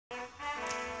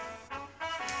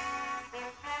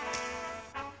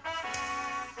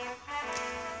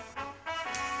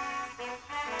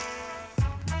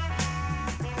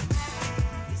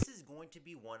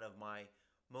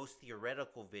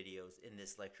theoretical videos in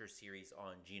this lecture series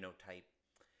on genotype.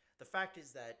 The fact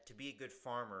is that to be a good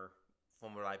farmer,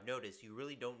 from what I've noticed, you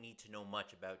really don't need to know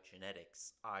much about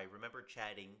genetics. I remember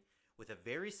chatting with a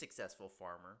very successful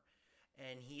farmer,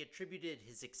 and he attributed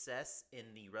his success in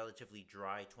the relatively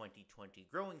dry 2020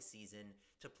 growing season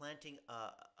to planting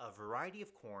a variety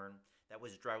of corn that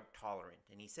was drought tolerant.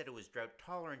 And he said it was drought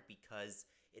tolerant because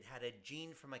it had a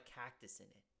gene from a cactus in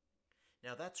it.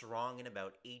 Now that's wrong in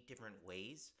about 8 different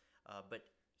ways, but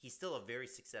he's still a very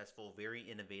successful, very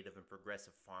innovative and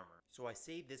progressive farmer. So I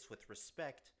say this with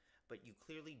respect, but you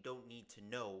clearly don't need to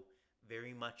know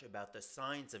very much about the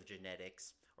science of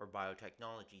genetics or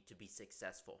biotechnology to be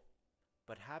successful.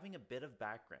 But having a bit of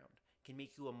background can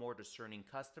make you a more discerning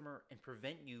customer and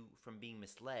prevent you from being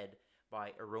misled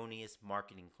by erroneous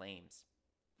marketing claims.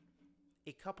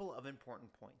 A couple of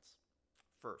important points.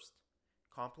 First,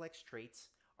 complex traits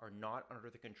are not under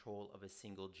the control of a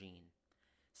single gene.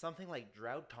 Something like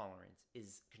drought tolerance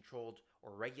is controlled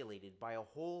or regulated by a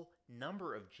whole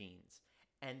number of genes,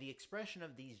 and the expression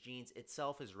of these genes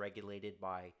itself is regulated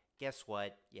by, guess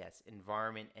what? Yes,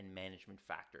 environment and management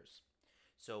factors.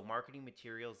 So marketing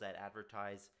materials that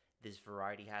advertise this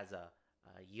variety has a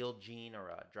yield gene or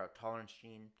a drought tolerance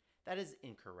gene, that is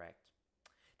incorrect.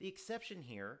 The exception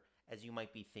here, as you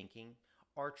might be thinking,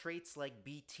 are traits like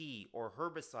Bt or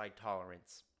herbicide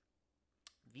tolerance.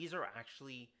 These are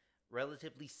actually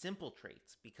relatively simple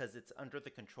traits because it's under the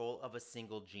control of a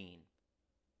single gene.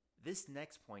 This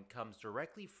next point comes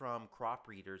directly from crop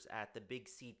breeders at the big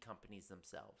seed companies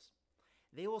themselves.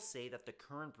 They will say that the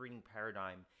current breeding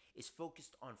paradigm is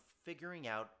focused on figuring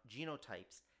out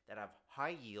genotypes that have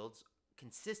high yields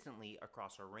consistently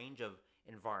across a range of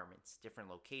environments, different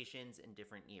locations, and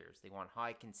different years. They want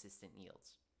high, consistent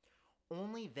yields.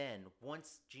 Only then,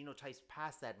 once genotypes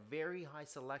pass that very high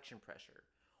selection pressure,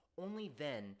 only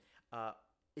then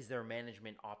is their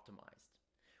management optimized.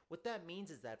 What that means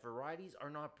is that varieties are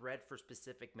not bred for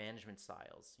specific management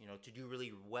styles, to do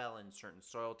really well in certain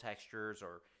soil textures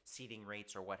or seeding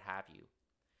rates or what have you.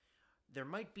 There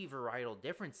might be varietal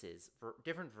differences.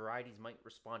 Different varieties might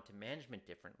respond to management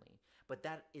differently, but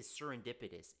that is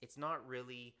serendipitous. It's not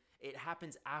really, it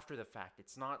happens after the fact.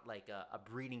 It's not like a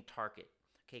breeding target,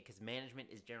 okay, because management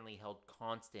is generally held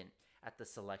constant at the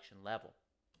selection level.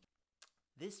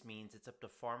 This means it's up to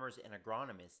farmers and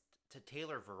agronomists to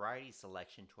tailor variety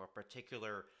selection to a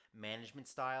particular management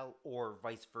style or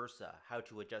vice versa, how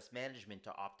to adjust management to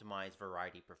optimize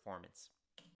variety performance.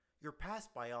 Your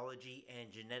past biology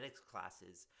and genetics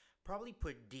classes probably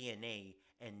put DNA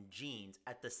and genes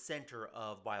at the center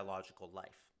of biological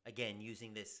life. Again,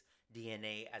 using this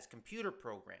DNA as computer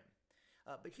program.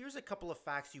 But here's a couple of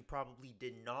facts you probably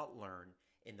did not learn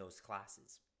in those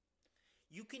classes.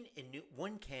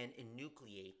 One can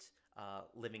enucleate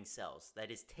living cells,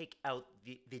 that is, take out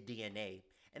the DNA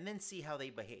and then see how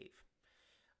they behave.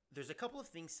 There's a couple of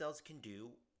things cells can do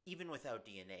even without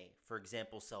DNA, for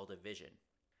example, cell division.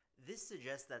 This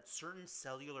suggests that certain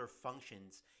cellular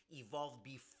functions evolved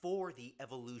before the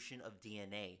evolution of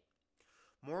DNA.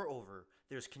 Moreover,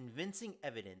 there's convincing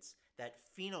evidence that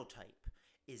phenotype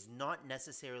is not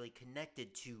necessarily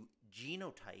connected to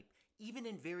genotype, even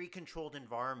in very controlled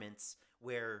environments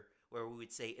where we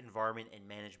would say environment and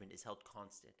management is held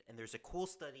constant. And there's a cool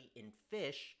study in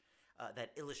fish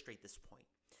that illustrate this point.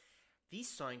 These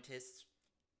scientists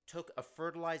took a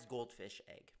fertilized goldfish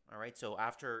egg. All right, so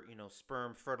after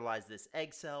sperm fertilized this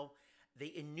egg cell, they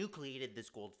enucleated this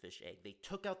goldfish egg. They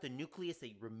took out the nucleus,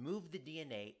 they removed the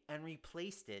DNA, and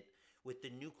replaced it with the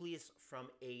nucleus from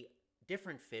a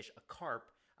different fish, a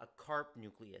carp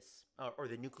nucleus, or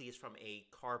the nucleus from a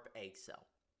carp egg cell.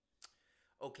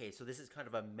 Okay, so this is kind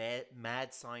of a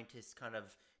mad scientist kind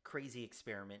of crazy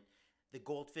experiment. The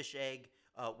goldfish egg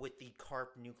with the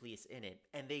carp nucleus in it.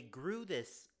 And they grew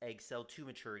this egg cell to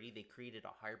maturity. They created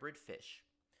a hybrid fish.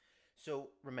 So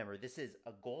remember, this is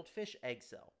a goldfish egg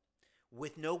cell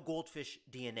with no goldfish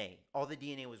DNA. All the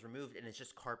DNA was removed and it's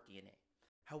just carp DNA.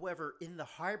 However, in the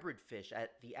hybrid fish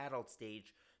at the adult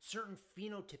stage, certain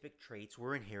phenotypic traits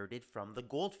were inherited from the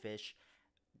goldfish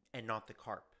and not the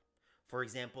carp. For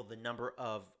example, the number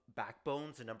of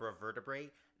backbones, the number of vertebrae,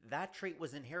 that trait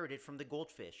was inherited from the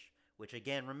goldfish, which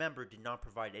again, remember, did not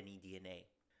provide any DNA.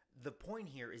 The point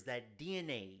here is that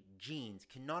DNA, genes,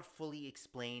 cannot fully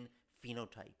explain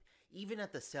phenotype. Even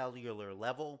at the cellular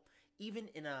level, even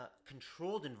in a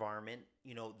controlled environment,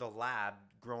 the lab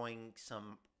growing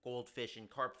some goldfish and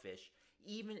carpfish,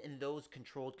 even in those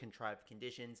controlled, contrived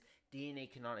conditions,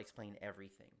 DNA cannot explain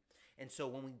everything. And so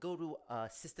when we go to a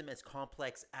system as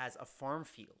complex as a farm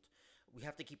field, we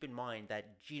have to keep in mind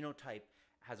that genotype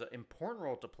has an important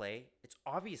role to play. It's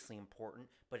obviously important,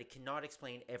 but it cannot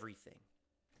explain everything.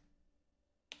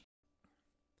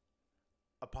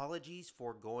 Apologies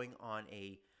for going on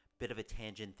a bit of a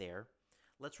tangent there.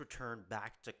 Let's return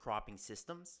back to cropping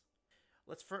systems.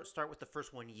 Let's first start with the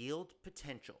first one, yield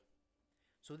potential.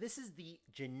 So this is the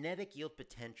genetic yield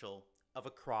potential of a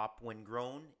crop when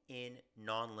grown in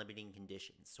non-limiting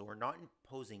conditions. So we're not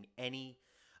imposing any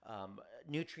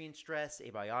nutrient stress,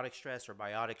 abiotic stress, or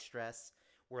biotic stress.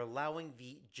 We're allowing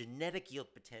the genetic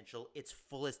yield potential its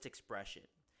fullest expression.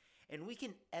 And we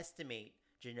can estimate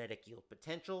genetic yield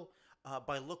potential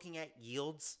by looking at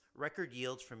yields, record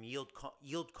yields from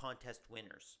yield contest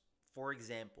winners. For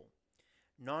example,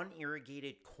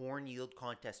 non-irrigated corn yield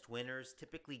contest winners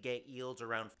typically get yields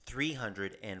around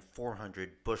 300 and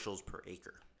 400 bushels per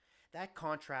acre. That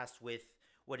contrasts with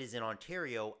what is in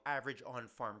Ontario average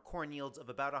on-farm corn yields of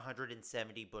about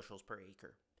 170 bushels per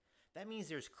acre. That means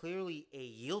there's clearly a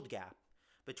yield gap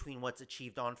between what's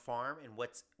achieved on farm and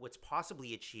what's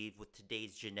possibly achieved with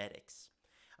today's genetics.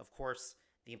 Of course,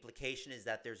 the implication is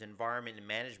that there's environment and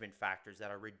management factors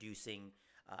that are reducing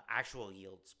actual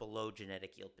yields below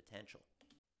genetic yield potential.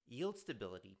 Yield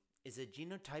stability is a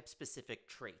genotype-specific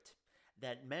trait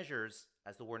that measures,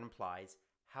 as the word implies,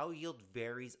 how yield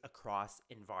varies across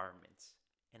environments.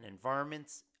 And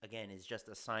environments, again, is just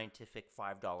a scientific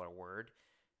 $5 word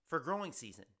for growing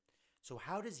season. So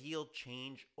how does yield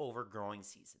change over growing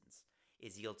seasons?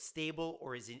 Is yield stable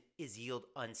or is yield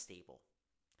unstable?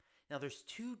 Now, there's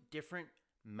two different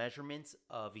measurements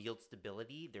of yield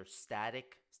stability. There's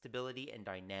static stability and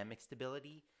dynamic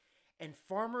stability. And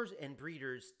farmers and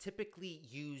breeders typically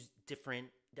use different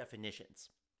definitions.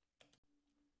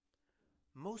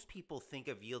 Most people think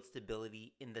of yield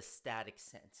stability in the static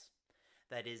sense.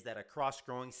 That is, that across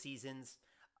growing seasons,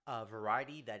 a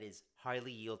variety that is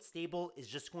highly yield stable is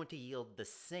just going to yield the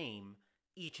same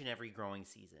each and every growing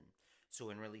season. So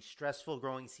in really stressful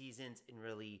growing seasons, in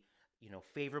really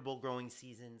favorable growing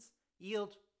seasons,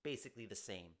 yield basically the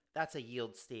same. That's a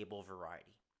yield stable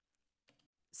variety.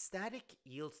 Static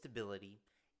yield stability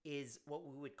is what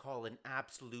we would call an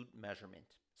absolute measurement.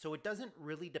 So it doesn't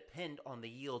really depend on the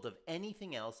yield of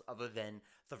anything else other than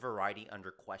the variety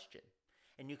under question.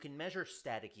 And you can measure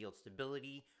static yield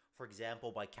stability, for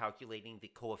example, by calculating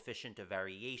the coefficient of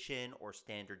variation or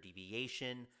standard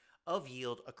deviation of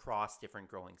yield across different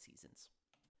growing seasons.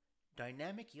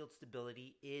 Dynamic yield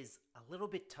stability is a little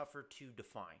bit tougher to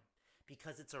define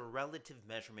because it's a relative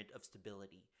measurement of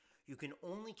stability. You can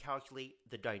only calculate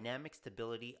the dynamic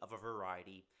stability of a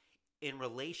variety in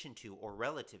relation to or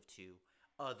relative to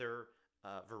other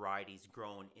varieties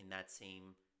grown in that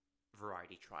same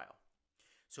variety trial.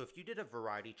 So if you did a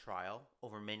variety trial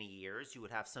over many years, you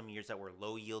would have some years that were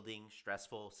low yielding,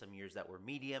 stressful, some years that were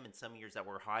medium, and some years that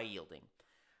were high yielding,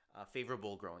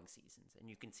 favorable growing seasons. And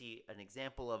you can see an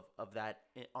example of that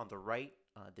on the right,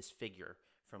 this figure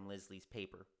from Leslie's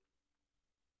paper.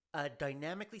 A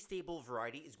dynamically stable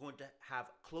variety is going to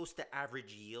have close to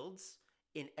average yields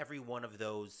in every one of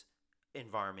those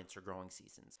environments or growing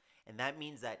seasons. And that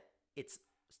means that its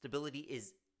stability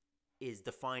is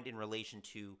defined in relation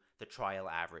to the trial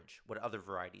average, what other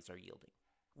varieties are yielding.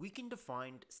 We can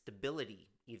define stability,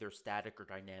 either static or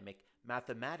dynamic,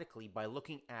 mathematically by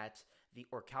looking at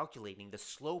or calculating the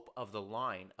slope of the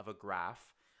line of a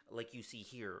graph, like you see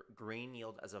here, grain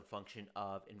yield as a function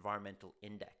of environmental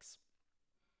index.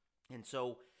 And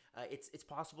so it's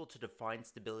possible to define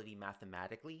stability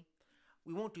mathematically.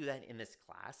 We won't do that in this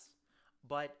class,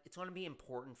 but it's going to be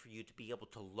important for you to be able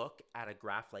to look at a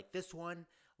graph like this one,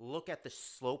 look at the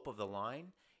slope of the line,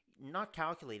 not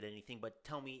calculate anything, but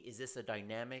tell me, is this a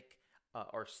dynamic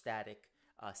or static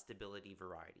stability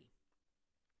variety?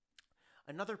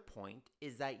 Another point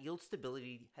is that yield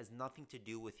stability has nothing to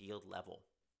do with yield level,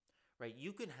 right?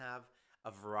 You can have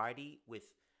a variety with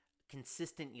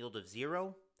consistent yield of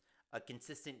 0, a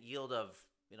consistent yield of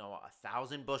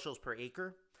 1,000 bushels per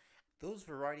acre. Those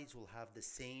varieties will have the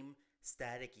same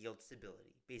static yield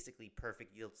stability, basically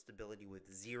perfect yield stability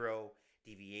with 0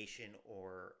 deviation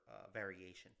or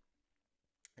variation.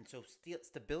 And so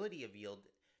stability of yield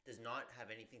does not have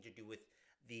anything to do with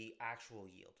the actual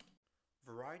yield.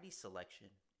 Variety selection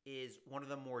is one of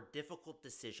the more difficult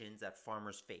decisions that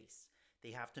farmers face.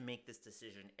 They have to make this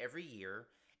decision every year,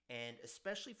 and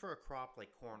especially for a crop like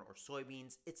corn or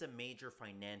soybeans, it's a major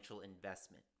financial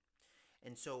investment.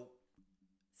 And so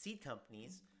seed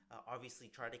companies obviously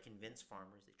try to convince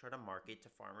farmers, they try to market to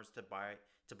farmers to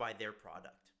buy their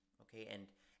product. Okay,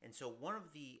 and so one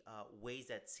of the ways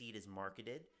that seed is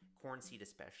marketed, corn seed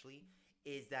especially,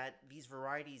 is that these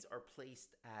varieties are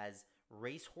placed as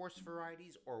racehorse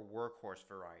varieties or workhorse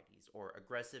varieties, or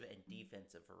aggressive and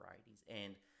defensive varieties.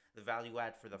 And the value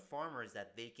add for the farmer is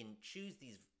that they can choose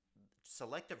these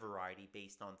select a variety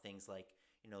based on things like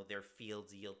their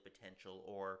field's yield potential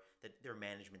or their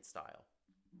management style.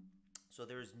 So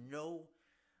there's no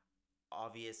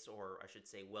obvious, or I should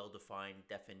say well-defined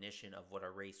definition of what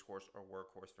a racehorse or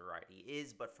workhorse variety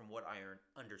is, but from what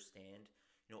I understand,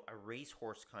 a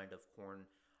racehorse kind of corn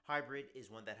hybrid is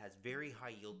one that has very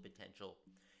high yield potential,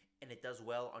 and it does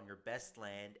well on your best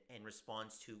land and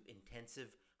responds to intensive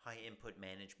high input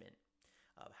management.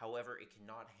 However, it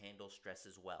cannot handle stress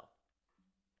as well.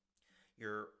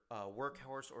 Your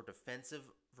workhorse or defensive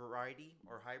variety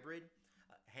or hybrid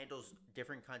handles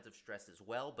different kinds of stress as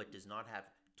well, but does not have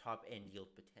top end yield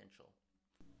potential.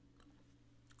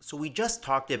 So we just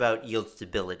talked about yield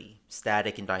stability,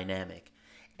 static and dynamic.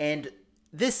 And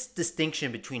this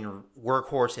distinction between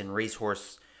workhorse and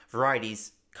racehorse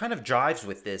varieties kind of jives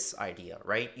with this idea,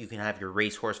 right? You can have your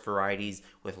racehorse varieties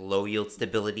with low yield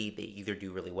stability. They either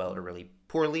do really well or really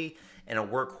poorly. And a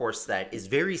workhorse that is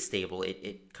very stable.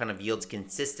 It kind of yields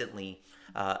consistently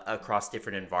across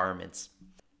different environments.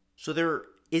 So there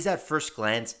is at first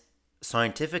glance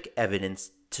scientific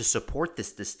evidence to support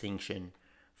this distinction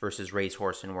versus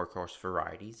racehorse and workhorse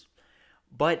varieties.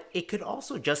 But it could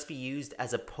also just be used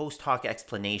as a post hoc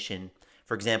explanation.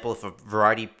 For example, if a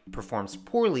variety performs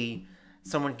poorly,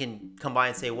 someone can come by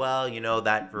and say, well,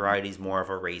 that variety is more of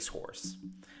a racehorse.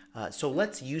 So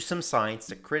let's use some science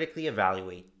to critically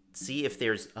evaluate, see if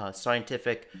there's a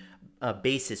scientific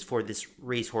basis for this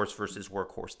racehorse versus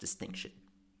workhorse distinction.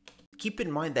 Keep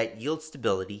in mind that yield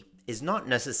stability is not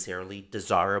necessarily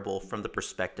desirable from the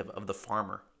perspective of the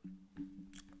farmer.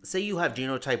 Say you have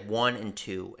genotype 1 and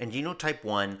 2, and genotype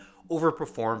 1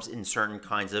 overperforms in certain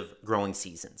kinds of growing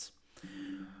seasons.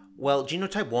 Well,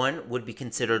 genotype 1 would be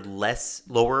considered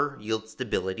lower yield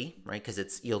stability, right, because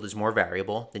its yield is more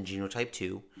variable than genotype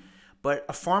 2. But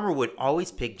a farmer would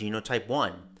always pick genotype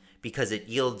 1 because it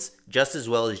yields just as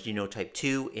well as genotype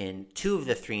 2 in 2 of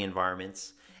the 3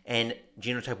 environments, and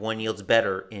genotype 1 yields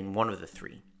better in 1 of the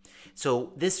 3.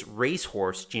 So this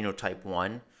racehorse genotype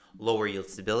 1, lower yield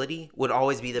stability, would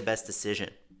always be the best decision.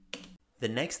 The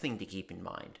next thing to keep in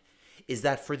mind is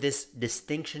that for this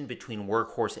distinction between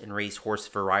workhorse and racehorse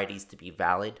varieties to be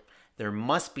valid, there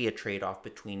must be a trade-off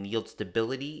between yield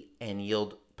stability and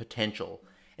yield potential,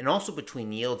 and also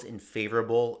between yields in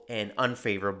favorable and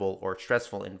unfavorable or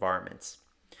stressful environments.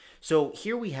 So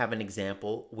here we have an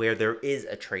example where there is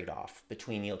a trade-off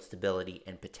between yield stability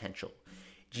and potential.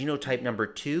 Genotype number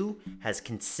 2 has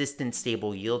consistent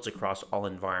stable yields across all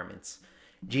environments.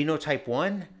 Genotype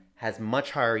 1 has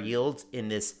much higher yields in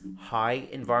this high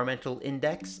environmental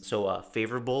index, so a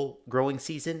favorable growing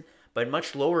season, but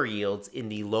much lower yields in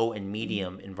the low and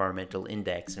medium environmental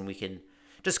index, and we can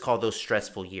just call those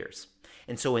stressful years.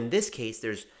 And so in this case,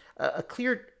 there's a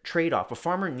clear trade-off. A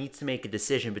farmer needs to make a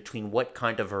decision between what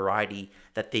kind of variety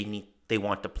that they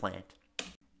want to plant.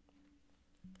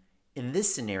 In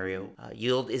this scenario,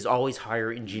 yield is always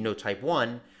higher in genotype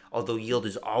 1, although yield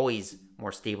is always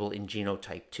more stable in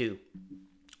genotype 2.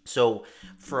 So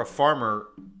for a farmer,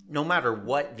 no matter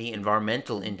what the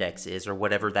environmental index is or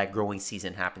whatever that growing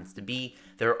season happens to be,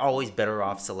 they're always better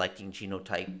off selecting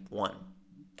genotype 1.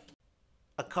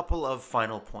 A couple of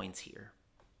final points here.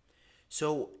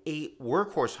 So a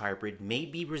workhorse hybrid may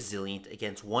be resilient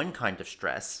against one kind of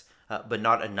stress, but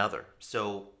not another.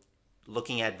 So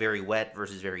looking at very wet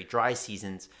versus very dry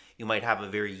seasons, you might have a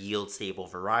very yield stable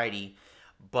variety,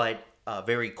 but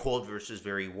very cold versus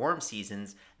very warm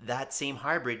seasons, that same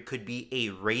hybrid could be a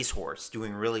racehorse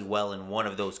doing really well in one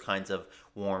of those kinds of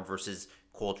warm versus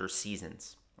colder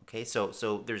seasons. Okay,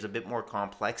 so there's a bit more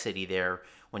complexity there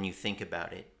when you think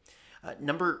about it.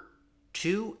 Number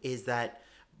 2 is that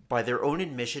by their own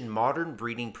admission, modern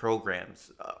breeding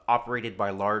programs operated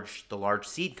by the large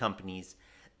seed companies,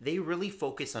 they really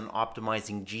focus on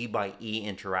optimizing G by E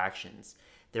interactions.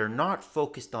 They're not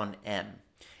focused on M.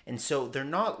 And so they're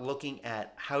not looking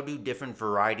at how do different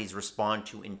varieties respond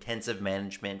to intensive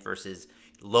management versus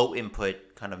low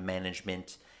input kind of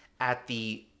management at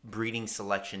the breeding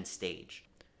selection stage.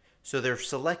 So they're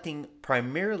selecting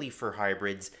primarily for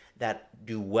hybrids that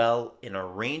do well in a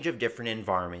range of different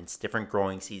environments, different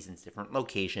growing seasons, different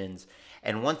locations.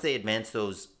 And once they advance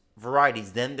those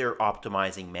varieties, then they're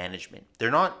optimizing management. They're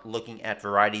not looking at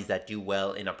varieties that do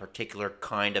well in a particular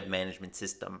kind of management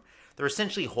system. They're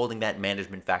essentially holding that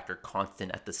management factor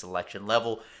constant at the selection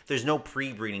level. There's no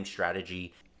pre-breeding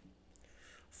strategy.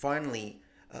 Finally,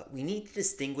 we need to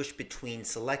distinguish between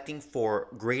selecting for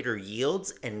greater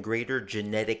yields and greater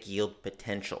genetic yield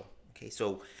potential. Okay,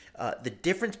 so the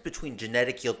difference between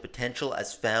genetic yield potential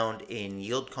as found in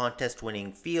yield contest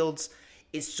winning fields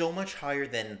is so much higher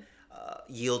than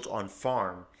yields on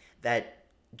farm that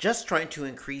just trying to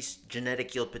increase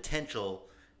genetic yield potential,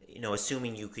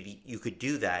 assuming you could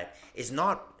do that, is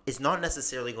not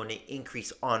necessarily going to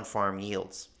increase on farm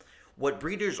yields. What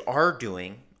breeders are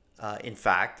doing, in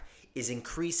fact, is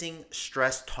increasing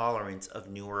stress tolerance of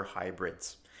newer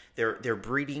hybrids. They're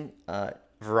breeding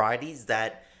varieties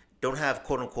that don't have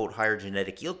quote unquote higher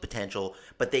genetic yield potential,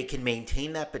 but they can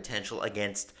maintain that potential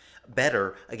against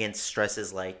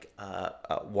stresses like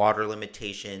water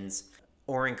limitations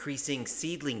or increasing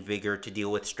seedling vigor to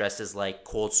deal with stresses like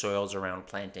cold soils around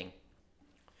planting.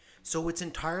 So it's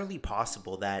entirely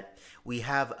possible that we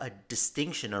have a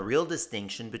real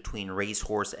distinction between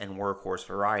racehorse and workhorse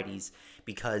varieties,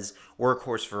 because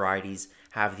workhorse varieties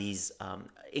have these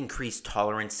increased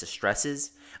tolerance to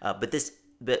stresses,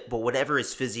 but whatever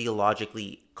is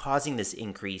physiologically causing this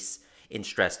increase in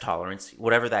stress tolerance,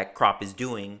 whatever that crop is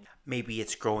doing, maybe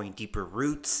it's growing deeper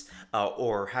roots,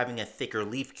 or having a thicker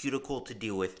leaf cuticle to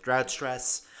deal with drought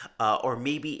stress, or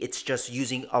maybe it's just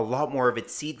using a lot more of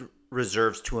its seed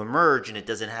reserves to emerge, and it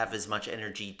doesn't have as much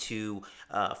energy to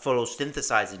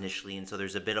photosynthesize initially, and so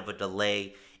there's a bit of a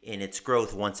delay in its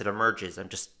growth once it emerges. I'm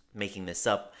just making this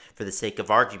up for the sake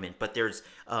of argument, but there's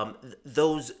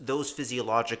those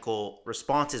physiological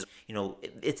responses.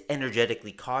 It's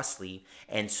energetically costly,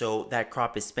 and so that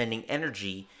crop is spending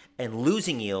energy and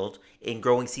losing yield in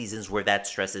growing seasons where that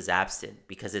stress is absent,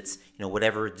 because it's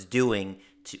whatever it's doing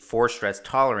for stress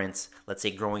tolerance. Let's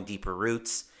say growing deeper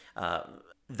roots.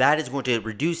 That is going to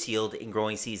reduce yield in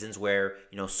growing seasons where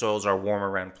soils are warm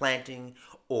around planting,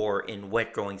 or in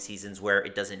wet growing seasons where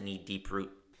it doesn't need deep root.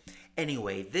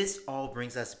 Anyway, this all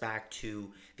brings us back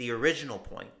to the original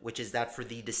point, which is that for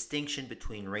the distinction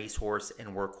between racehorse and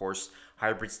workhorse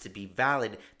hybrids to be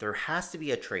valid, there has to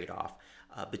be a trade-off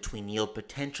between yield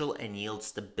potential and yield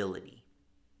stability.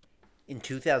 In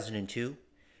 2002,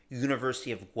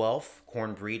 University of Guelph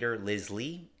corn breeder Liz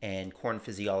Lee and corn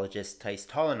physiologist Thijs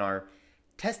Tollenaar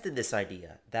tested this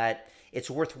idea that it's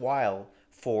worthwhile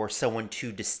for someone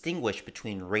to distinguish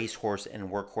between racehorse and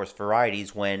workhorse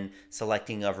varieties when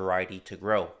selecting a variety to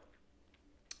grow.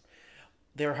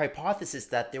 Their hypothesis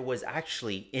that there was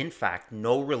actually, in fact,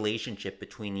 no relationship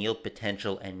between yield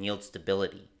potential and yield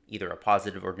stability, either a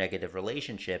positive or negative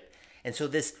relationship, and so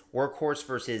this workhorse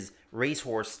versus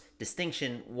racehorse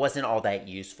distinction wasn't all that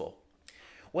useful.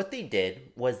 What they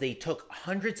did was they took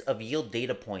hundreds of yield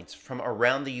data points from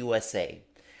around the USA,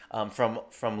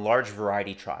 from large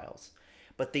variety trials,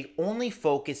 but they only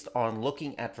focused on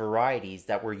looking at varieties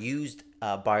that were used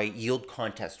by yield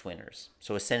contest winners.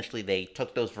 So essentially they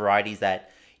took those varieties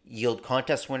that yield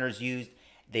contest winners used,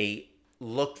 they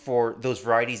looked for those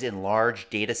varieties in large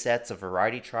data sets of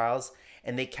variety trials,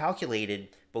 and they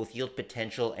calculated both yield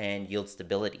potential and yield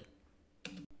stability.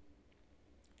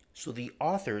 So the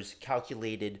authors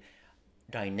calculated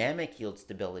dynamic yield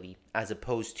stability as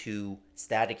opposed to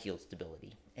static yield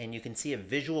stability. And you can see a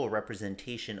visual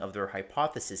representation of their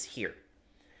hypothesis here.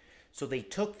 So they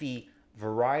took the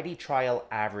variety trial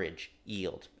average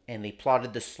yield and they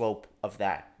plotted the slope of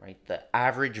that, right? The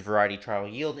average variety trial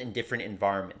yield in different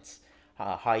environments,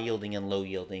 high yielding and low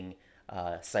yielding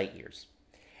site years.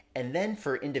 And then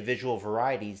for individual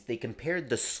varieties, they compared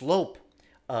the slope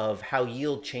of how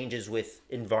yield changes with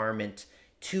environment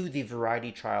to the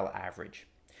variety trial average.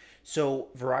 So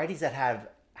varieties that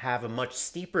have a much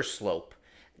steeper slope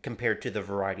compared to the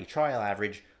variety trial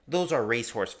average, those are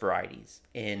racehorse varieties.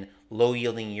 In low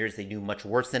yielding years, they do much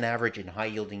worse than average. In high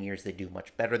yielding years, they do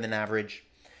much better than average.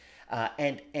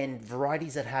 And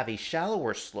varieties that have a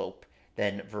shallower slope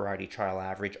than variety trial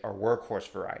average are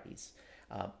workhorse varieties.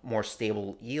 More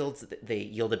stable yields, they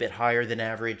yield a bit higher than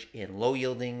average in low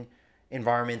yielding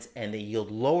environments, and they yield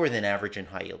lower than average in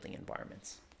high yielding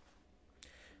environments.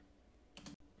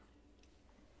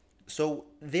 So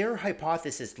their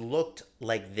hypothesis looked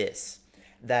like this,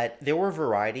 that there were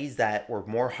varieties that were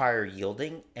more higher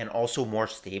yielding and also more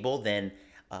stable than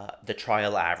the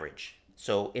trial average.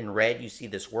 So in red, you see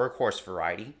this workhorse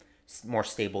variety, more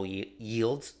stable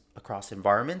yields across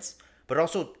environments, but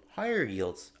also higher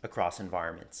yields across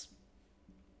environments.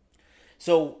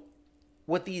 So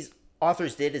what these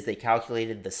authors did is they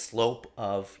calculated the slope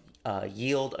of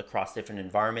yield across different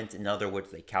environments. In other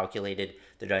words, they calculated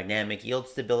the dynamic yield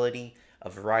stability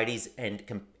of varieties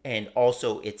and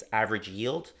also its average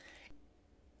yield.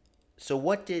 So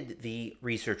what did the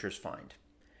researchers find?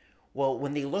 Well,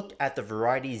 when they looked at the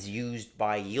varieties used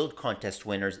by yield contest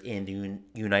winners in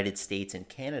the United States and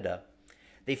Canada,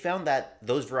 they found that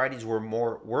those varieties were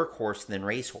more workhorse than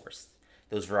racehorse.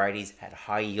 Those varieties had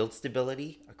high yield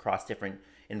stability across different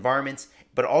environments,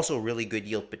 but also really good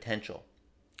yield potential.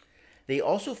 They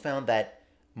also found that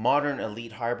modern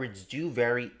elite hybrids do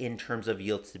vary in terms of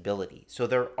yield stability. So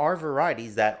there are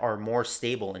varieties that are more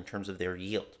stable in terms of their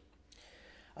yield.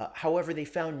 However, they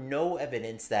found no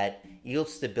evidence that yield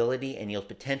stability and yield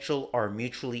potential are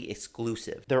mutually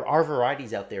exclusive. There are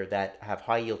varieties out there that have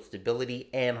high yield stability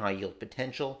and high yield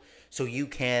potential, so you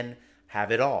can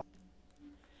have it all.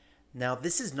 Now,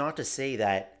 this is not to say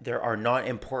that there are not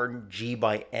important G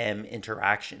by M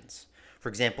interactions. For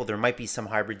example, there might be some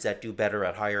hybrids that do better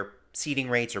at higher seeding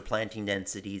rates or planting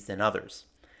densities than others.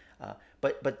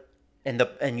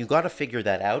 And you got to figure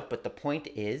that out. But the point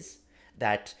is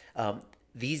that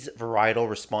these varietal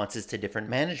responses to different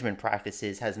management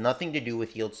practices has nothing to do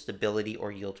with yield stability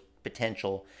or yield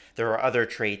potential. There are other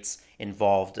traits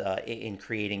involved in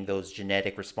creating those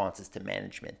genetic responses to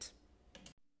management.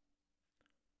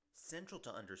 Central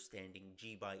to understanding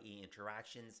G by E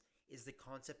interactions is the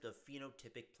concept of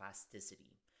phenotypic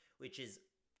plasticity, which is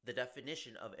the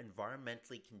definition of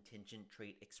environmentally contingent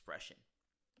trait expression.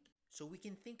 So we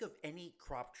can think of any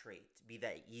crop trait, be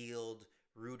that yield,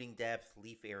 rooting depth,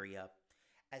 leaf area,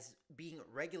 as being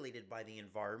regulated by the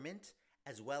environment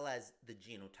as well as the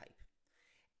genotype.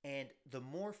 And the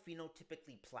more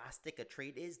phenotypically plastic a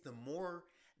trait is, the more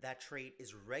that trait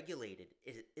is regulated,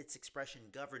 its expression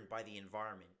governed by the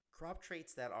environment. Crop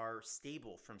traits that are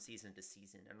stable from season to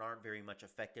season and aren't very much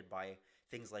affected by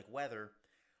things like weather,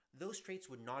 those traits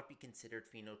would not be considered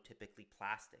phenotypically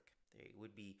plastic. They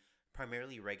would be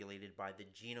primarily regulated by the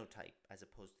genotype as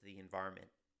opposed to the environment.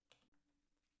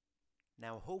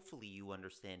 Now, hopefully you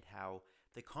understand how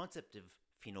the concept of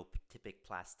phenotypic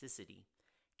plasticity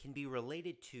can be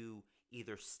related to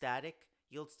either static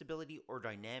yield stability or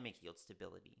dynamic yield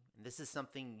stability. And this is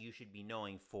something you should be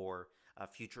knowing for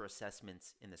future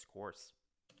assessments in this course.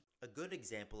 A good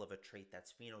example of a trait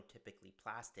that's phenotypically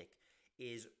plastic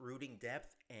is rooting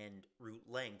depth and root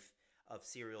length of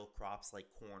cereal crops like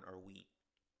corn or wheat.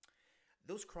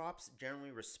 Those crops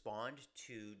generally respond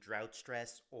to drought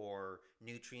stress or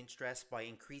nutrient stress by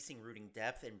increasing rooting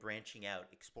depth and branching out,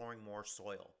 exploring more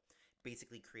soil,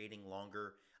 basically creating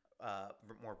longer,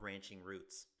 more branching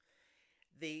roots.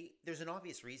 There's an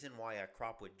obvious reason why a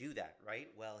crop would do that, right?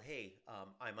 Well, hey,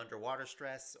 I'm under water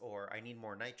stress or I need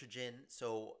more nitrogen,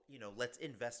 so let's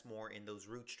invest more in those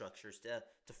root structures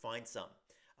to find some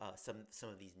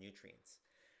of these nutrients.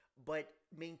 But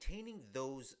maintaining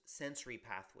those sensory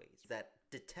pathways that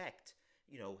detect,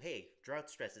 hey, drought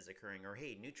stress is occurring or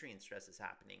hey, nutrient stress is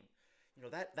happening,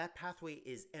 that pathway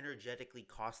is energetically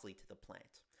costly to the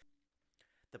plant.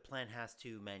 The plant has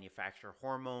to manufacture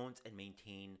hormones and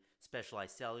maintain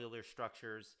specialized cellular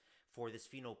structures for this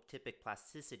phenotypic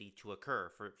plasticity to occur,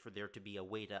 for there to be a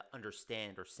way to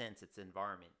understand or sense its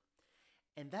environment.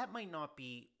 And that might not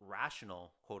be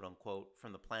rational, quote unquote,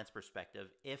 from the plant's perspective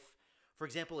if, for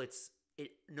example,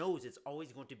 it knows it's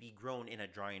always going to be grown in a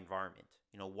dry environment.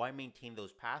 Why maintain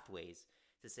those pathways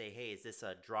to say, hey, is this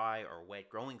a dry or wet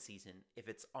growing season if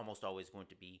it's almost always going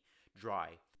to be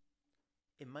dry?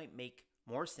 It might make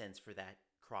more sense for that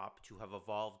crop to have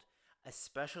evolved a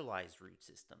specialized root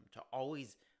system to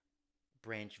always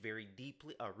root very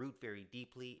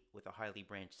deeply with a highly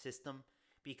branched system,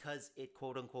 because it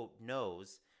quote unquote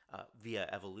knows via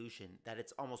evolution that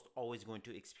it's almost always going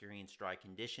to experience dry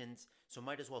conditions, so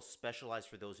might as well specialize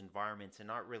for those environments and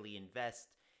not really invest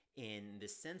in the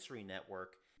sensory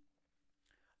network.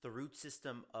 The root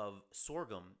system of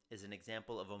sorghum is an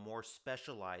example of a more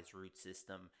specialized root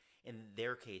system, in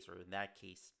that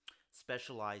case,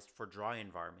 specialized for dry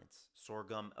environments.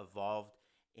 Sorghum evolved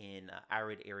in an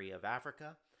arid area of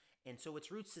Africa, and so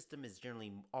its root system is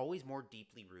generally always more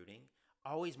deeply rooting,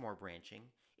 always more branching.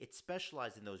 It's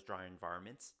specialized in those dry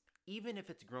environments. Even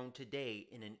if it's grown today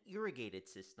in an irrigated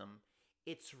system,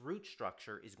 its root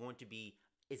structure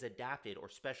is adapted or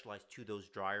specialized to those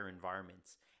drier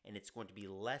environments, and it's going to be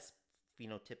less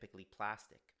phenotypically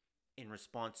plastic in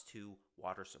response to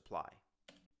water supply.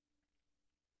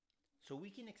 So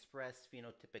we can express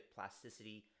phenotypic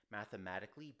plasticity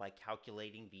mathematically by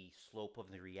calculating the slope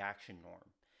of the reaction norm.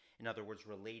 In other words,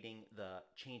 relating the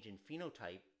change in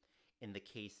phenotype in the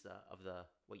case of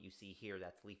what you see here,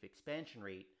 that's leaf expansion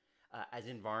rate, as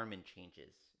environment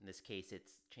changes. In this case,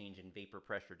 it's change in vapor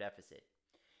pressure deficit.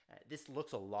 This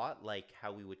looks a lot like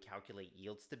how we would calculate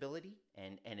yield stability,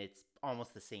 and it's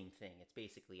almost the same thing. It's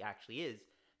basically actually is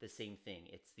the same thing.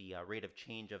 It's the rate of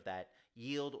change of that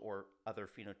yield or other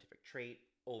phenotypic trait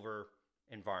over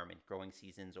environment, growing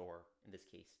seasons, or in this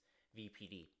case,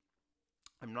 VPD.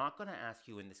 I'm not going to ask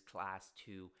you in this class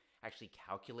to actually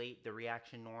calculate the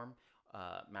reaction norm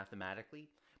mathematically,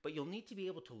 but you'll need to be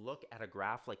able to look at a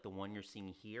graph like the one you're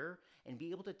seeing here and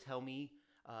be able to tell me,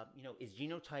 is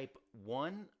genotype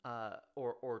 1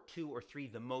 or 2 or 3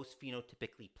 the most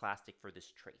phenotypically plastic for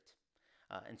this trait?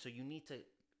 And so you need to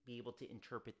be able to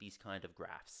interpret these kind of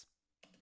graphs.